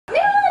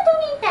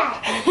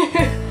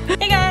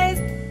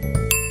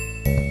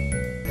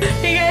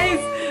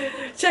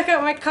check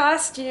out my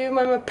costume.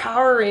 I'm a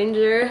Power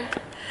Ranger.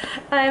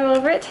 I'm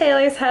over at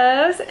Taylor's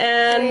house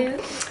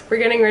and we're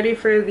getting ready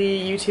for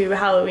the YouTube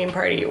Halloween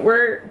party.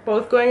 We're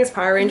both going as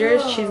Power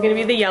Rangers. She's gonna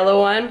be the yellow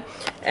one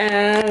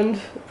and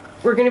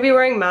we're gonna be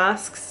wearing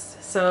masks,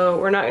 so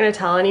we're not gonna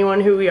tell anyone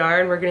who we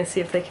are and we're gonna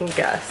see if they can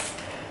guess.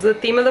 The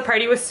theme of the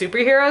party was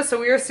superheroes, so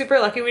we were super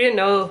lucky. We didn't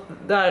know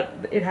that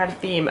it had a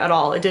theme at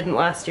all. It didn't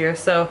last year,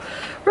 so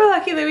we're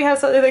lucky that we have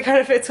something that kind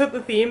of fits with the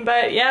theme.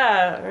 But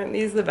yeah, aren't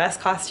these the best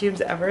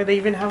costumes ever? They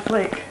even have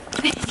like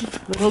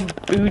little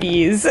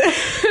booties.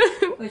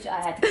 Which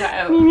I had to cut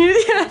out.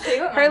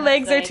 Yeah. Her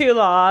legs are too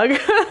long.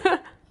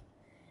 It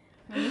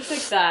looks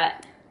like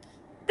that.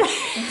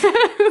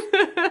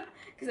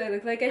 Because I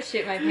look like I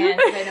shit my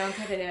pants if I don't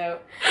cut it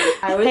out.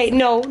 Hey,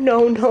 no.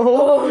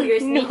 Oh, you're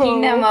sneaking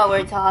them while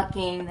we're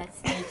talking. That's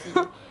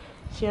sneaky.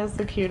 She has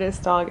the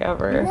cutest dog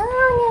ever.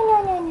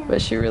 No.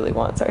 But she really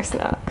wants our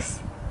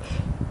snacks.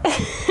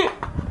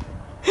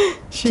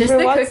 She Just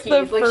the wants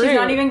cookies. the Like, she's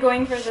not even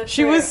going for the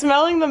She was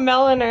smelling the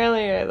melon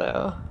earlier,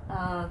 though.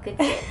 Oh, good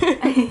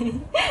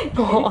shit.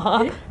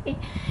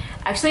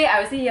 Actually, I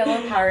was the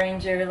yellow Power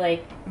Ranger,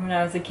 like, when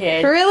I was a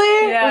kid.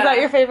 Really? Yeah. Was that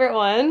your favorite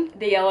one?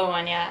 The yellow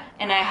one, yeah.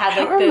 And I had,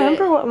 like, I don't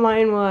remember what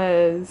mine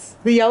was.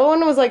 The yellow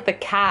one was, like, the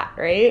cat,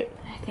 right?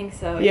 I think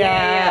so.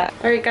 Yeah.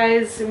 Alright,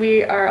 guys,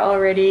 we are all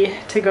ready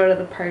to go to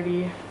the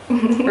party.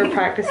 We're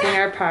practicing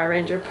our Power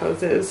Ranger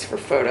poses for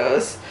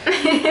photos.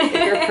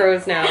 We're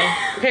pros now.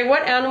 Okay,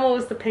 what animal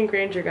was the Pink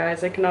Ranger,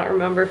 guys? I cannot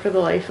remember for the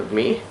life of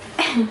me.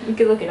 You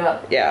could look it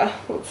up. Yeah,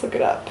 let's look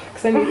it up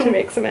because I need to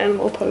make some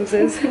animal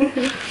poses.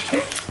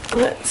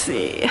 Let's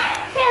see.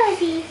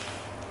 Melody.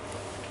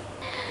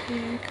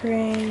 Pink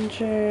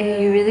Ranger.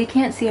 Hey, you really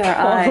can't see our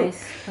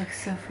eyes.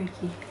 Looks so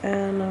freaky.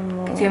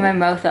 Animal. See my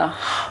mouth though.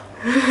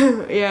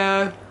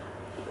 Yeah.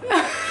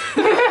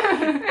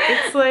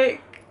 It's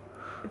like,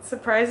 it's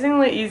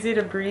surprisingly easy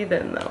to breathe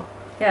in though.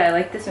 Yeah, I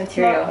like this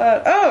material.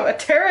 Oh, a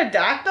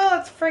pterodactyl?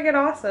 That's friggin'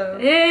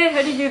 awesome. Yeah,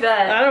 how do you do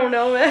that? I don't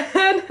know,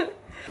 man.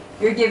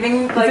 You're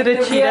giving like Is it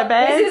a cheetah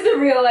bed? This is the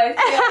real life.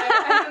 Yeah,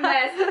 I'm a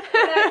mess. When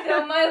I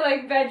film my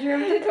like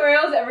bedroom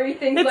tutorials,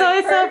 everything's It's like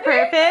always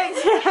perfect.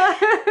 so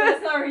perfect.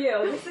 That's not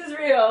real. This is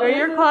real. Or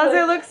your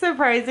closet looks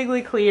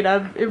surprisingly clean.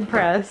 I'm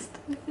impressed.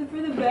 Except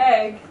for the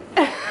bag. I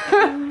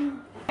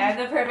have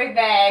the perfect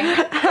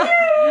bag.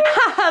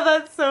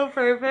 That's so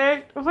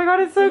perfect. Oh my god,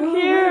 it's so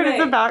cute.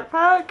 It's a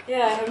backpack.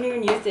 Yeah, I haven't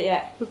even used it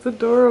yet. It's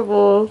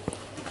adorable.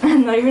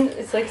 Not even.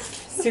 It's like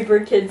super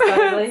kid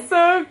friendly. It's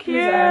so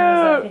cute.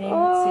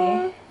 Let's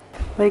see.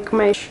 Like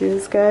my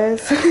shoes,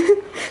 guys.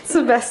 It's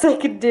the best I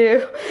could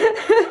do.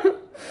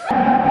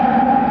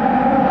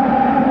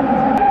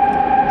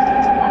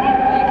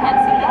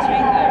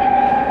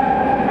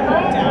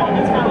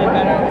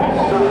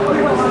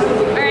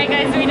 Alright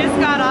guys, we just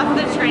got off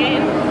the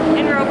train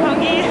in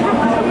Roppongi.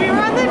 We were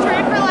on the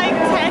train for like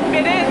 10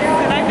 minutes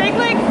and I think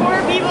like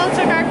 4 people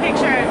took our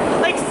picture,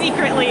 like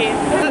secretly.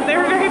 They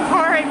were very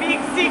poor at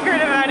being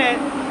secret about it.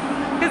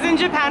 Because in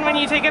Japan when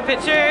you take a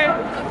picture,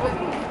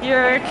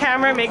 your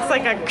camera makes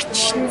like a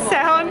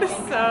sound,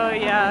 so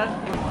yeah.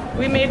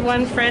 We made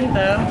one friend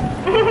though.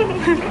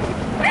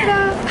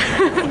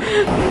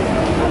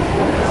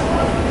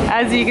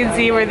 As you can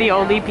see, we're the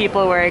only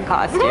people wearing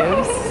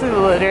costumes.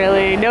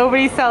 Literally,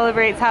 nobody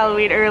celebrates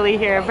Halloween early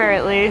here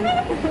apparently.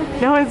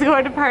 No one's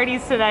going to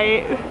parties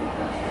tonight.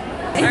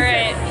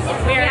 Alright,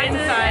 we are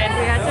inside.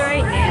 We have to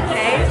write name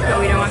tags, but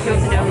we don't want people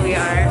to know who we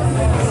are.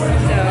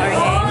 So our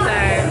names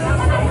are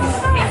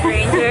Pink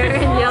Ranger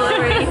and Yellow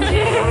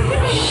Ranger.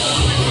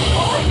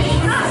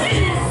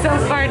 So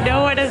far, no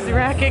one has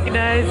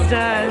recognized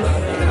us.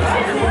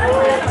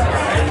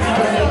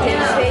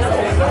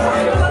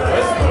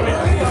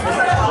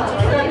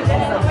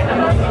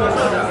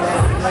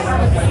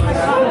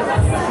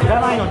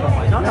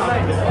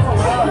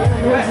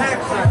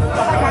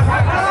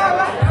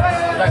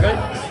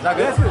 Is that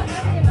good?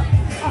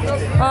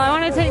 Oh, I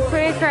want to take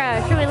quick.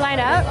 Should we line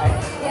up?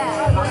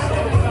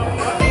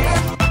 Yeah.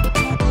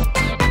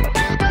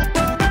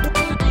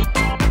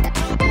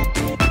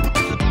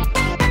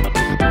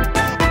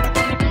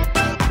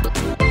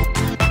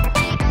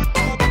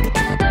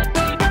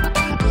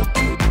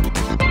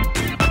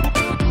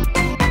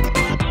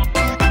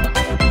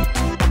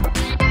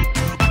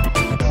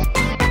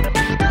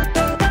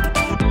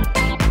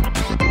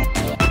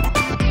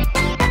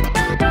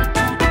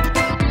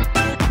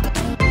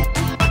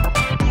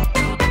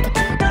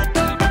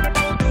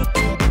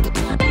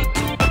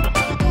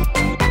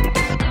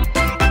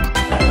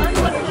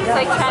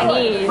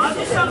 Chinese.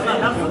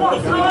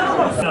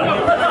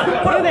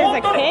 Oh, there's a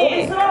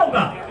cake.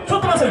 ちょ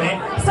っと待ってね。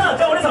さあ、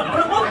じゃあお姉さん、こ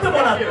れ持っても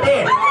らって、ま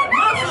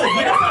ず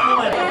皆さんの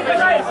前で。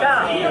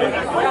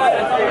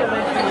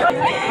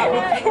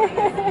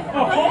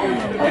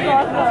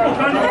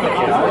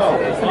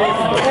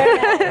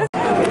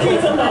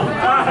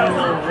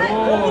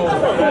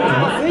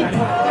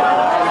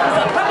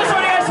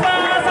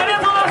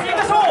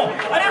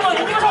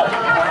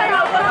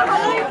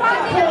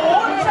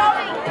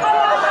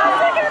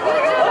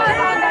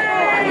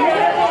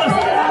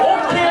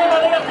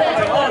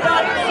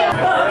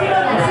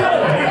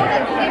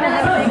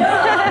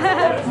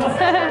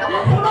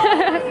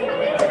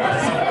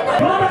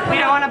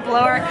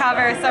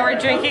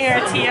drinking our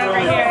tea over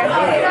here.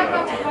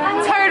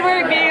 It's hard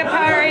work being a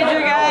Power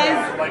Ranger,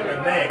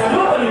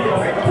 guys.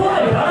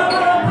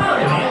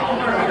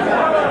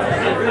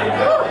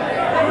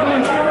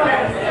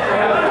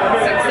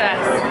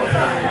 Success.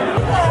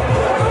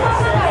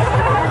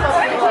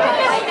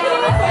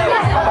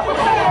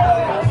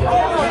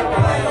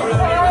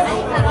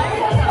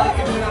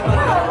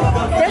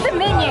 There's a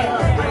menu.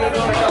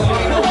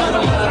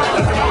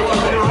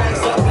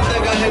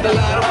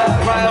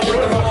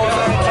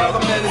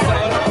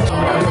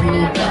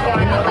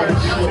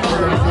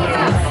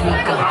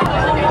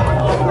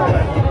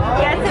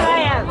 Guess who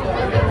I am?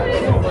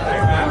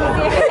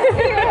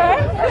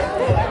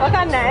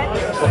 Wakanai.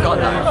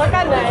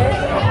 Wakanai.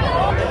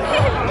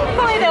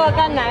 Koide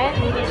wakanai.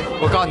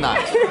 Wakanda.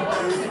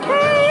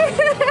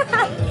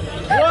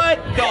 What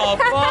the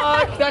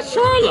fuck? That's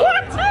Sharla.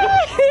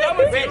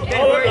 Wait,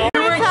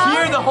 you were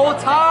here the whole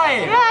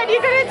time. Yeah, and you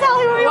couldn't tell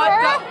who we What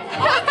were? the?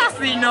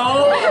 Obviously no.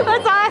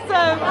 That's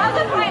awesome.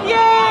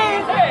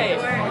 Yay! Hey.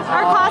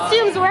 Our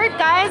costumes work,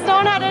 guys. No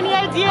one had any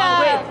idea.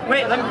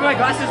 Wait, let me put my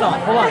glasses on.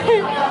 Hold on.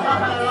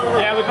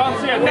 Yeah, we can't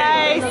see it.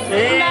 Nice.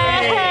 Hey,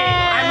 Nice.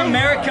 I'm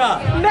America.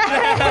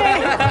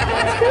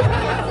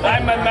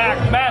 I'm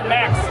Mad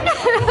Max.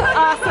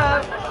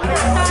 Awesome.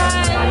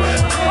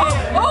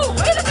 Oh,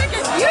 wait a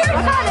second.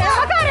 Wakane.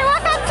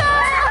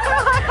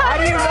 How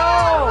do you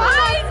know?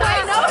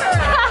 I know her.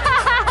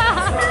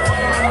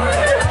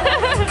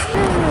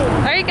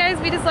 Alright guys,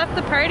 we just left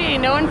the party.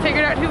 No one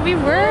figured out who we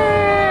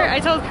were. I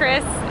told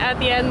Chris at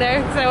the end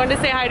there because I wanted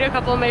to say hi to a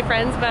couple of my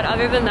friends, but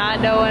other than that,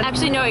 no one.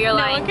 Actually, no, you're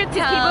lying. No one could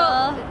 'Cause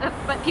tell.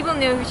 but people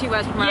knew who she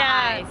was from her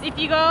eyes. If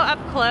you go up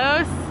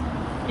close,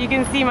 you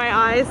can see my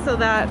eyes, so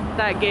that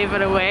gave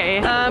it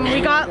away.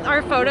 We got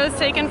our photos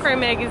taken for a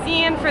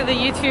magazine, for the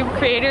YouTube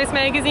Creators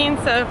magazine,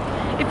 so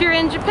if you're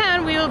in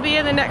Japan, we will be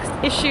in the next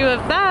issue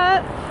of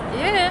that.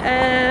 Yeah.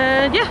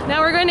 And yeah, now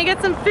we're going to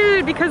get some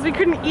food because we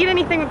couldn't eat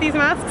anything with these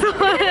masks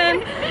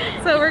on.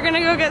 So we're gonna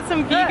go get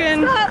some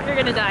vegan. You're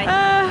gonna die.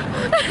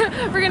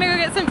 We're gonna go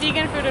get some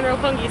vegan food in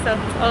Roppongi, so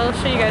I'll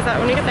show you guys that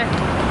when we get there.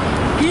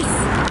 Peace.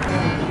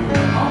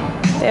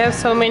 They have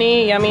so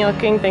many yummy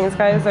looking things,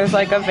 guys. There's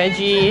like a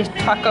veggie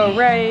taco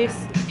rice,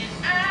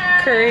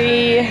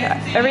 curry.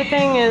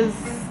 Everything is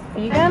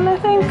vegan, I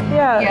think.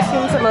 Yeah, it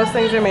seems that most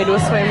things are made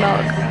with soy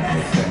milk.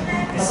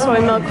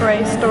 Soy milk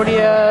rice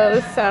tortilla.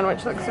 This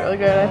sandwich looks really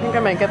good. I think I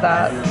might get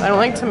that. I don't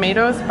like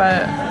tomatoes,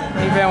 but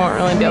maybe I won't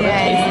really be able to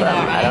taste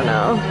them. I don't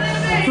know.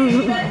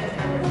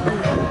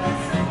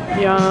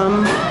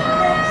 Yum.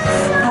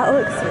 That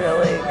looks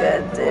really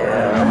good, too.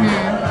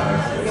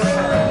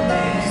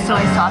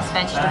 Soy sauce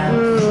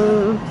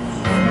vegetables.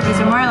 These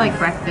are more like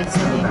breakfast.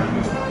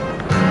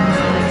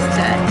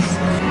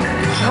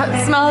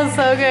 That smells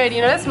so good.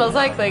 You know what it smells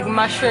like? Like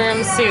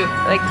mushroom soup.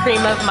 Like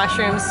cream of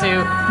mushroom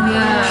soup.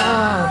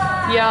 Yeah.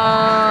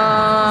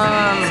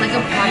 Yum. It's like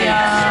a pie.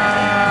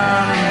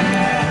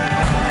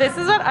 Yum. This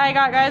is what I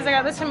got, guys. I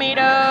got the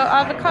tomato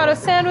avocado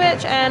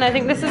sandwich, and I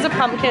think this is a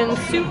pumpkin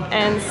soup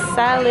and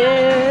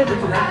salad.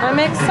 I'm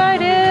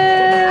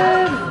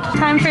excited.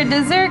 Time for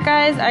dessert,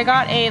 guys. I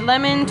got a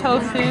lemon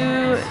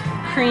tofu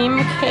cream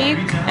cake,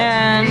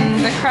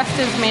 and the crust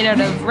is made out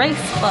of rice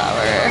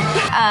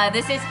flour.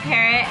 This is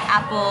carrot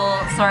apple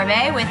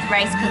sorbet with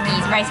rice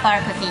cookies, rice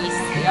flour cookies.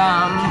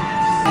 Yum.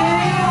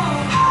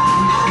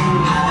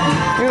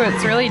 Ooh,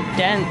 it's really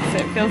dense.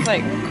 It feels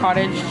like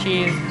cottage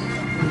cheese.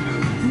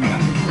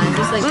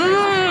 Just like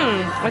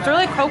It's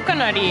really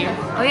coconutty.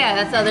 oh yeah,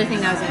 that's the other thing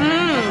that was in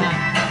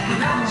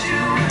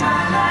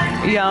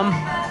there. Yum.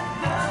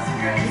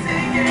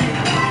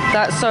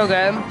 That's so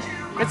good.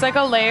 It's like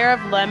a layer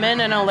of lemon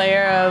and a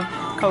layer of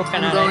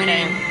coconut. I'm going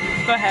in.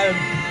 Go ahead.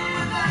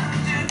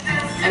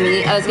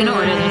 I was gonna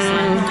order this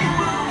one.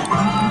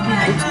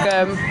 It's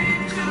good.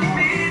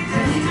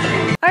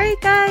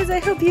 Alright guys, I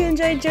hope you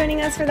enjoyed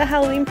joining us for the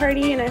Halloween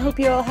party, and I hope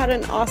you all had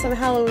an awesome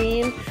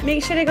Halloween.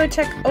 Make sure to go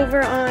check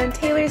over on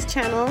Taylor's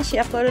channel. She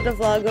uploaded a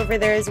vlog over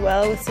there as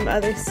well with some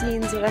other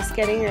scenes of us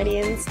getting ready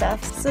and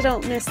stuff, so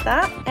don't miss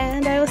that.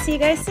 And I will see you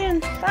guys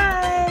soon.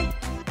 Bye!